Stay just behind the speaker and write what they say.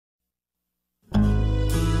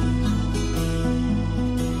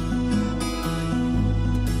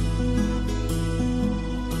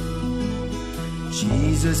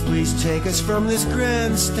Jesus, please take us from this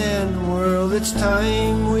grandstand world. It's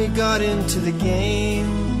time we got into the game.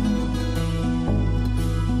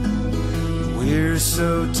 We're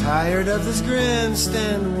so tired of this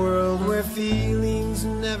grandstand world where feelings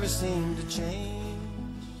never seem to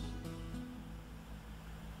change.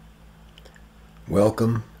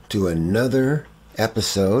 Welcome to another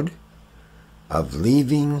episode of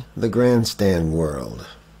Leaving the Grandstand World.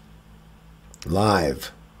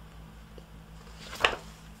 Live.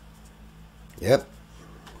 Yep,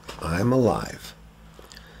 I'm alive.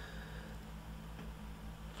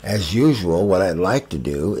 As usual, what I'd like to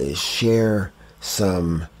do is share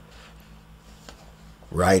some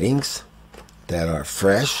writings that are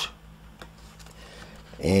fresh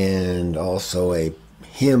and also a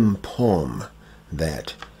hymn poem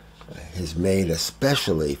that is made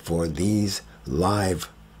especially for these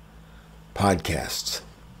live podcasts.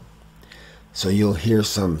 So you'll hear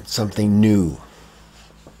something new.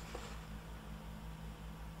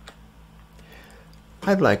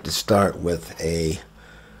 I'd like to start with a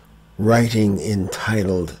writing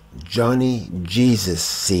entitled Johnny Jesus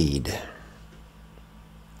Seed.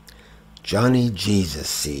 Johnny Jesus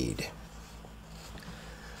Seed.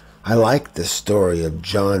 I like the story of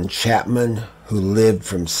John Chapman, who lived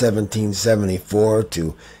from 1774 to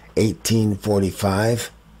 1845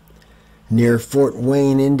 near Fort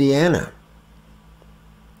Wayne, Indiana.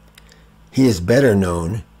 He is better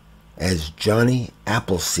known as Johnny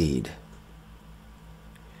Appleseed.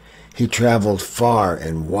 He traveled far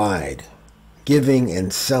and wide, giving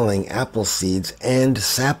and selling apple seeds and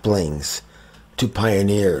saplings to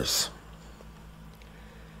pioneers.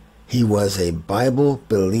 He was a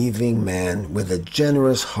Bible-believing man with a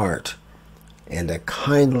generous heart and a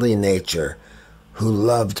kindly nature who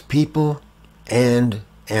loved people and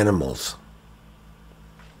animals.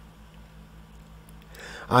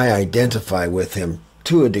 I identify with him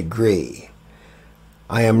to a degree.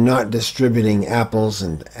 I am not distributing apples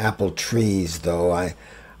and apple trees, though. I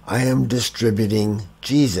am distributing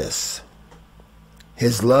Jesus,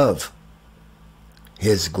 His love,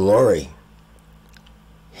 His glory,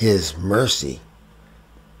 His mercy,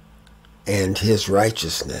 and His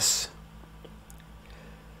righteousness.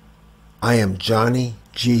 I am Johnny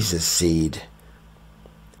Jesus Seed.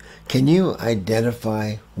 Can you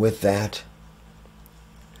identify with that?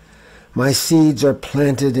 My seeds are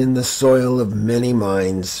planted in the soil of many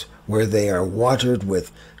minds where they are watered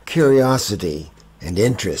with curiosity and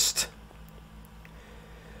interest.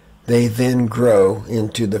 They then grow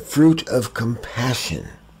into the fruit of compassion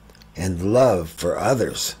and love for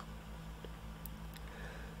others.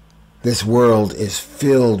 This world is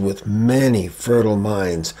filled with many fertile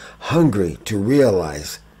minds hungry to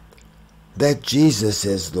realize that Jesus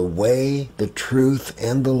is the way, the truth,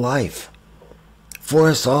 and the life for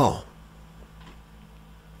us all.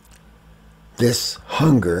 This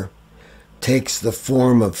hunger takes the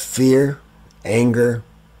form of fear, anger,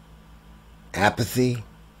 apathy,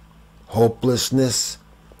 hopelessness.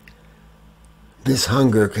 This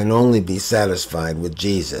hunger can only be satisfied with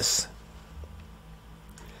Jesus.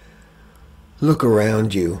 Look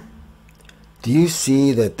around you. Do you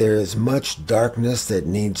see that there is much darkness that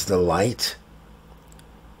needs the light?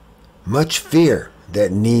 Much fear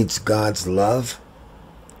that needs God's love?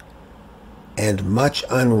 And much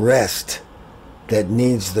unrest that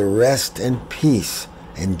needs the rest and peace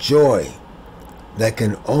and joy that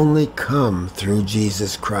can only come through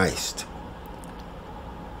Jesus Christ.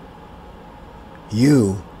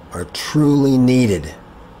 You are truly needed.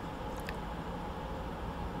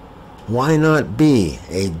 Why not be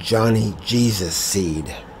a Johnny Jesus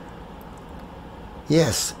Seed?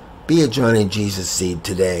 Yes, be a Johnny Jesus Seed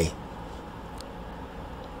today.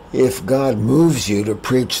 If God moves you to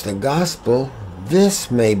preach the gospel, this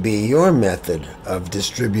may be your method of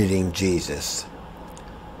distributing Jesus.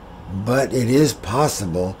 But it is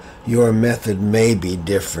possible your method may be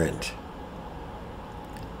different.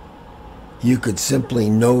 You could simply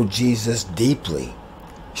know Jesus deeply,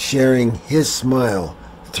 sharing His smile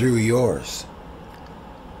through yours,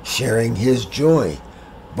 sharing His joy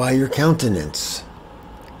by your countenance,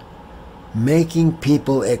 making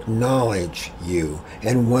people acknowledge you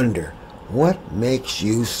and wonder what makes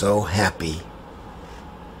you so happy.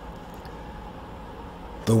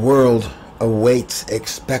 The world awaits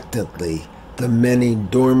expectantly the many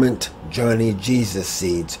dormant Johnny Jesus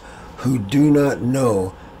Seeds who do not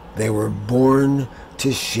know they were born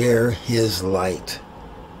to share His light,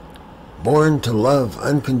 born to love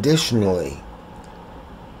unconditionally,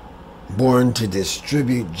 born to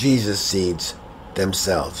distribute Jesus seeds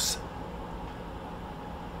themselves.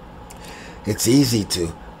 It's easy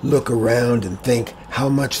to look around and think how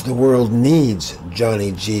much the world needs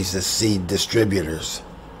Johnny Jesus seed distributors.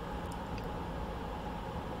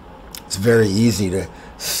 It's very easy to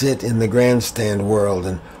sit in the grandstand world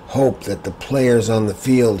and hope that the players on the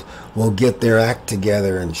field will get their act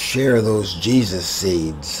together and share those Jesus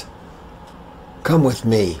seeds. Come with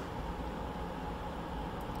me.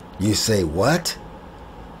 You say, what?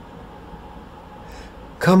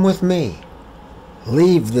 Come with me.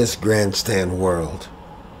 Leave this grandstand world.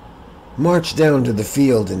 March down to the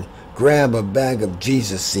field and grab a bag of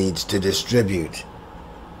Jesus seeds to distribute.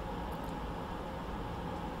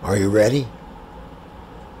 Are you ready?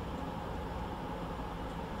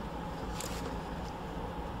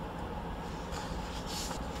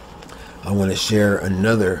 I want to share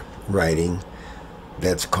another writing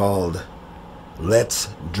that's called Let's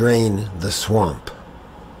Drain the Swamp.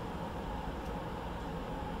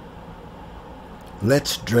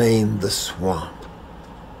 Let's drain the swamp.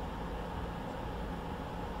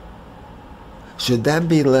 Should that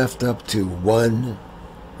be left up to one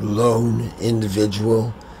lone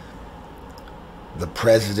individual, the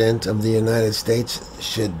President of the United States?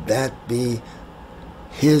 Should that be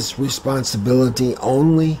his responsibility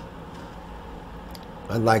only?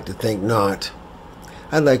 I'd like to think not.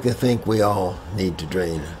 I'd like to think we all need to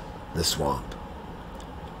drain the swamp.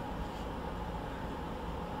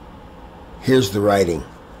 Here's the writing.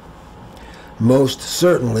 Most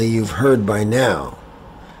certainly you've heard by now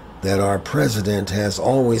that our president has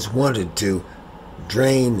always wanted to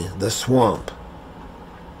drain the swamp.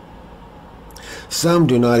 Some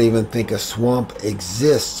do not even think a swamp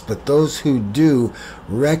exists, but those who do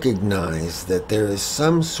recognize that there is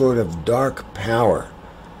some sort of dark power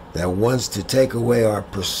that wants to take away our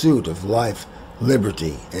pursuit of life,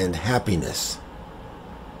 liberty, and happiness.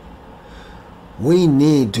 We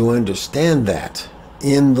need to understand that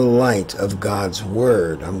in the light of God's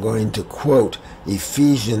Word. I'm going to quote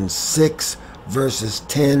Ephesians 6, verses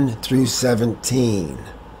 10 through 17.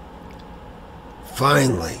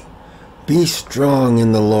 Finally, be strong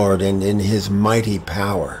in the Lord and in His mighty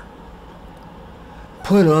power.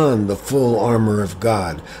 Put on the full armor of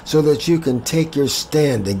God so that you can take your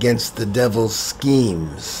stand against the devil's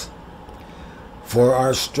schemes. For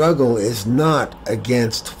our struggle is not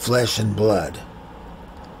against flesh and blood,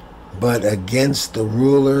 but against the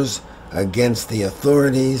rulers, against the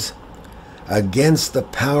authorities, against the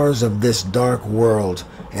powers of this dark world,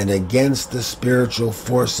 and against the spiritual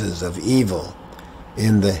forces of evil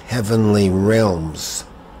in the heavenly realms.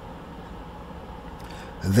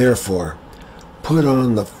 Therefore, put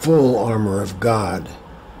on the full armor of God,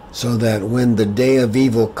 so that when the day of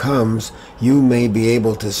evil comes, you may be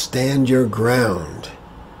able to stand your ground.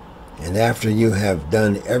 And after you have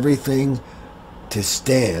done everything to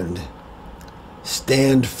stand,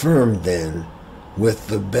 stand firm then, with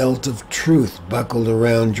the belt of truth buckled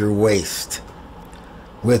around your waist,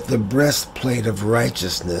 with the breastplate of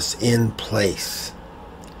righteousness in place,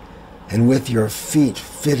 and with your feet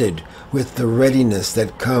fitted with the readiness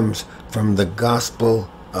that comes from the gospel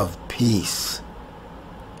of peace.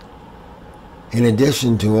 In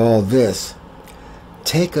addition to all this,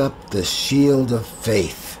 take up the shield of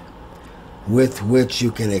faith, with which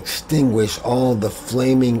you can extinguish all the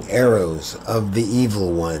flaming arrows of the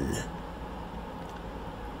evil one.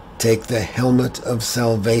 Take the helmet of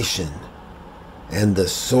salvation and the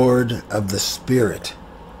sword of the Spirit,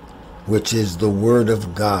 which is the Word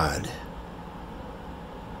of God.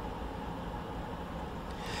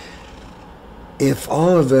 If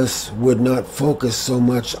all of us would not focus so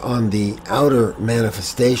much on the outer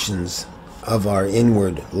manifestations of our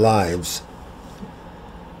inward lives,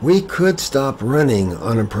 we could stop running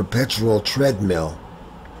on a perpetual treadmill,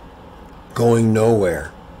 going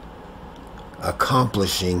nowhere,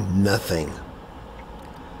 accomplishing nothing.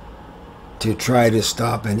 To try to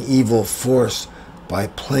stop an evil force by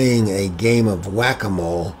playing a game of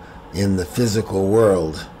whack-a-mole in the physical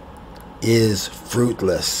world is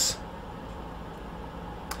fruitless.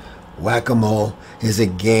 Whack-a-mole is a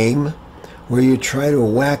game where you try to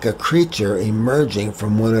whack a creature emerging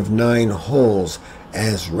from one of 9 holes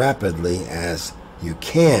as rapidly as you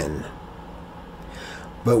can.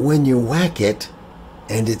 But when you whack it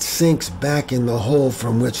and it sinks back in the hole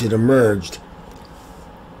from which it emerged,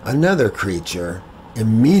 another creature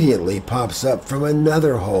immediately pops up from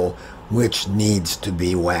another hole which needs to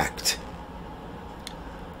be whacked.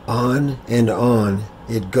 On and on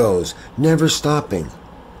it goes, never stopping.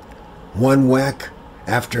 One whack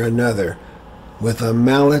after another, with a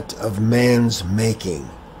mallet of man's making.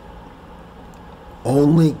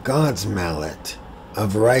 Only God's mallet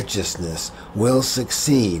of righteousness will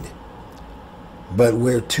succeed, but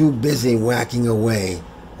we're too busy whacking away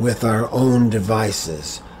with our own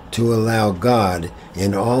devices to allow God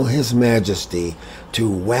in all his majesty to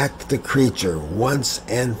whack the creature once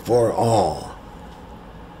and for all.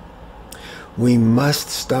 We must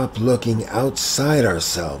stop looking outside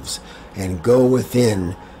ourselves and go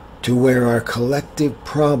within to where our collective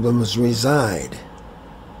problems reside.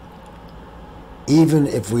 Even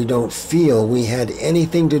if we don't feel we had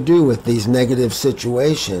anything to do with these negative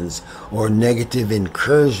situations or negative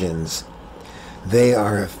incursions, they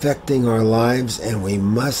are affecting our lives, and we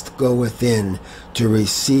must go within to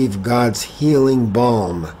receive God's healing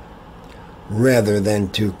balm rather than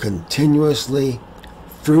to continuously,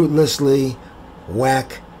 fruitlessly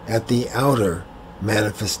whack at the outer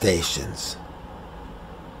manifestations.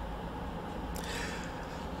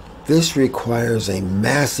 This requires a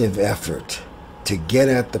massive effort to get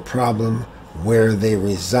at the problem where they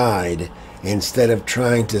reside instead of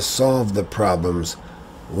trying to solve the problems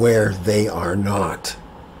where they are not.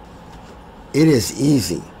 It is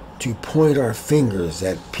easy to point our fingers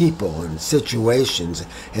at people and situations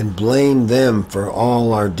and blame them for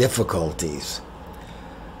all our difficulties.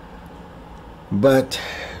 But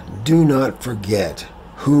do not forget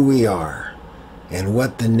who we are and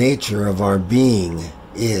what the nature of our being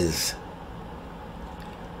is.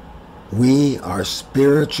 We are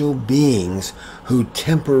spiritual beings who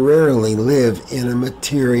temporarily live in a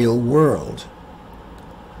material world.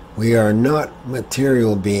 We are not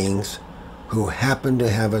material beings who happen to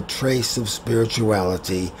have a trace of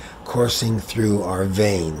spirituality coursing through our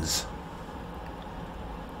veins.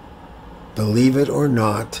 Believe it or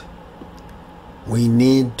not, we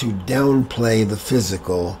need to downplay the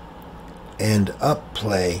physical and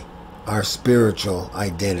upplay our spiritual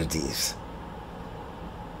identities.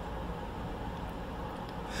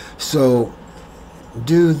 So,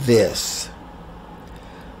 do this.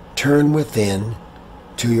 Turn within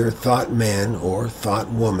to your thought man or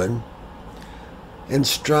thought woman and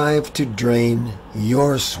strive to drain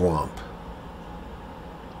your swamp.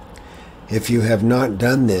 If you have not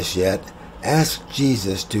done this yet, ask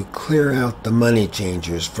Jesus to clear out the money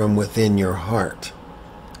changers from within your heart.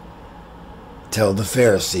 Tell the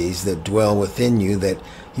Pharisees that dwell within you that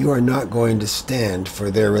you are not going to stand for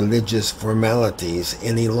their religious formalities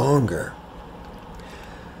any longer.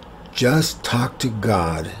 Just talk to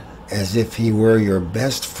God as if he were your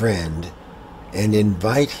best friend and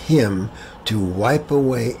invite him to wipe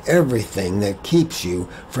away everything that keeps you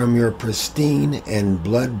from your pristine and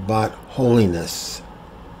blood-bought holiness.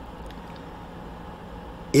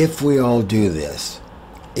 If we all do this,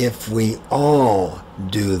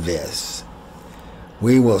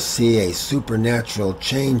 we will see a supernatural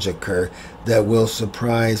change occur that will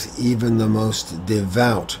surprise even the most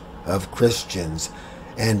devout of Christians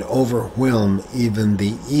and overwhelm even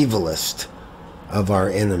the evilest of our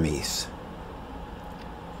enemies.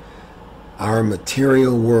 Our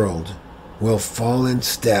material world will fall in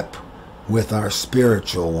step with our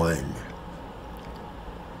spiritual one.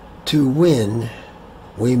 To win,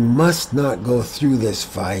 we must not go through this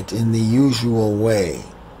fight in the usual way,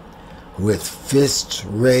 with fists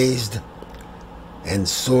raised and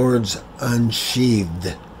swords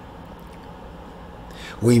unsheathed.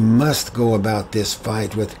 We must go about this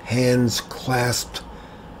fight with hands clasped,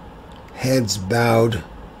 heads bowed,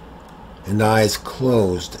 and eyes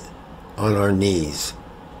closed on our knees.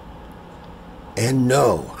 And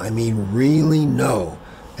know, really know,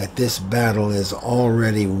 that this battle is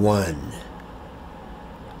already won.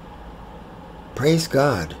 Praise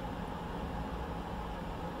God.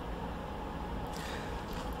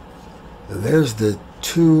 There's the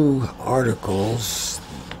 2 articles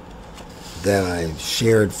that I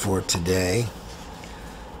shared for today,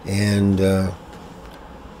 and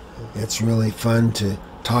it's really fun to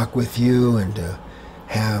talk with you and to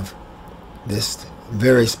have this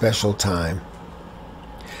very special time.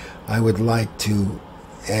 I would like to,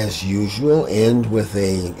 as usual, end with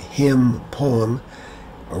a hymn poem,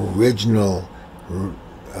 original,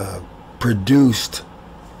 produced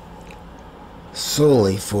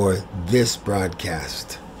solely for this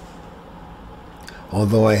broadcast.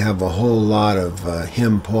 Although I have a whole lot of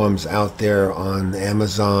hymn poems out there on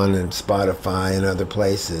Amazon and Spotify and other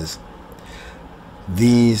places,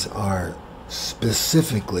 these are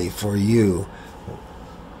specifically for you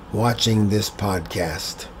watching this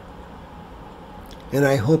podcast. And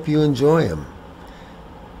I hope you enjoy them.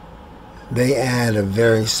 They add a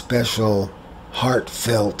very special,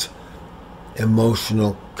 heartfelt,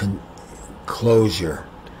 emotional closure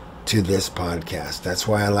to this podcast. That's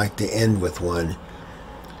why I like to end with one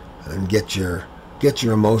and get your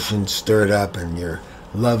emotions stirred up and your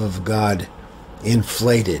love of God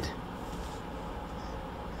inflated.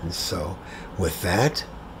 And so, with that,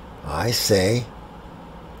 I say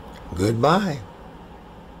goodbye.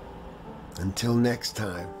 Until next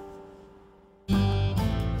time.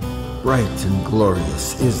 Bright and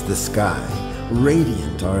glorious is the sky,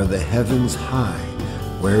 radiant are the heavens high,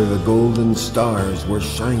 where the golden stars were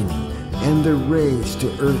shining, and their rays to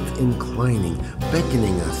earth inclining,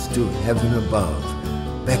 beckoning us to heaven above,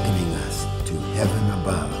 beckoning us to heaven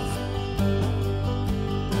above.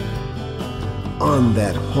 On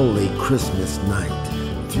that holy Christmas night,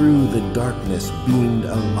 through the darkness beamed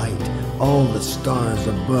a light. All the stars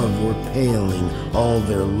above were paling, all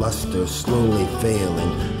their luster slowly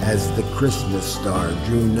failing, as the Christmas star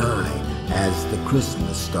drew nigh, as the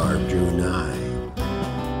Christmas star drew nigh.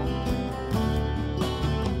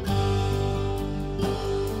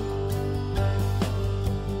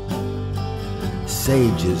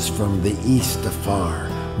 Sages from the east afar,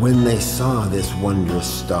 when they saw this wondrous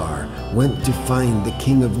star, went to find the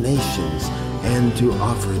King of Nations, and to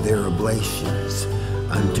offer their oblations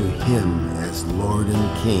unto him as Lord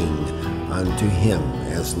and King, unto him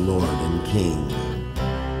as Lord and King.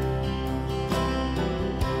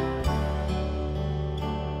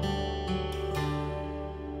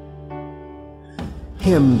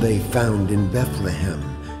 Him they found in Bethlehem,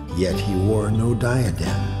 yet he wore no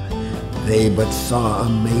diadem. They but saw a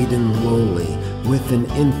maiden lowly, with an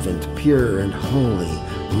infant pure and holy,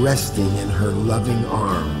 resting in her loving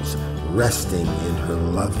arms, resting in her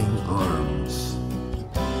loving arms.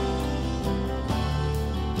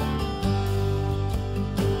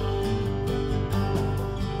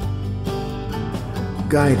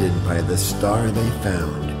 Guided by the star they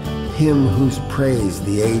found, him whose praise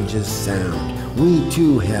the ages sound, we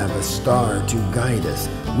too have a star to guide us,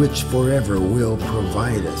 which forever will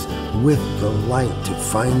provide us with the light to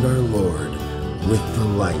find our Lord, with the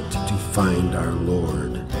light to find our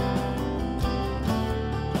Lord.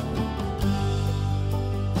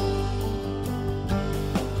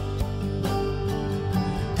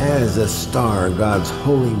 As a star, God's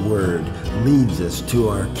holy word leads us to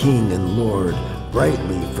our King and Lord.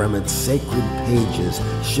 Brightly from its sacred pages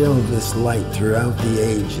shall this light throughout the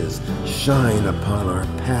ages shine upon our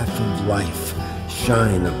path of life,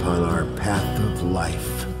 shine upon our path of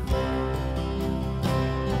life.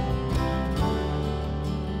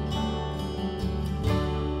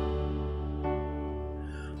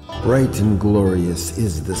 Bright and glorious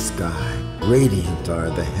is the sky, radiant are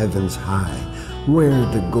the heavens high, where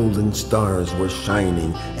the golden stars were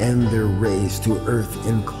shining, and their rays to earth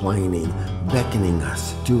inclining, beckoning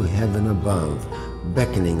us to heaven above,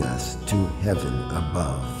 beckoning us to heaven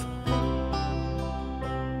above.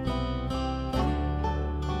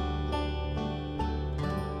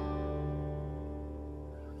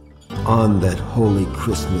 On that holy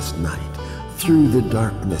Christmas night, through the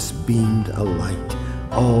darkness beamed a light.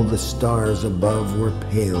 All the stars above were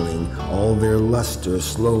paling, all their luster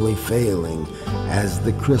slowly failing, as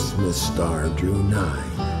the Christmas star drew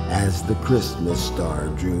nigh, as the Christmas star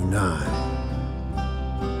drew nigh.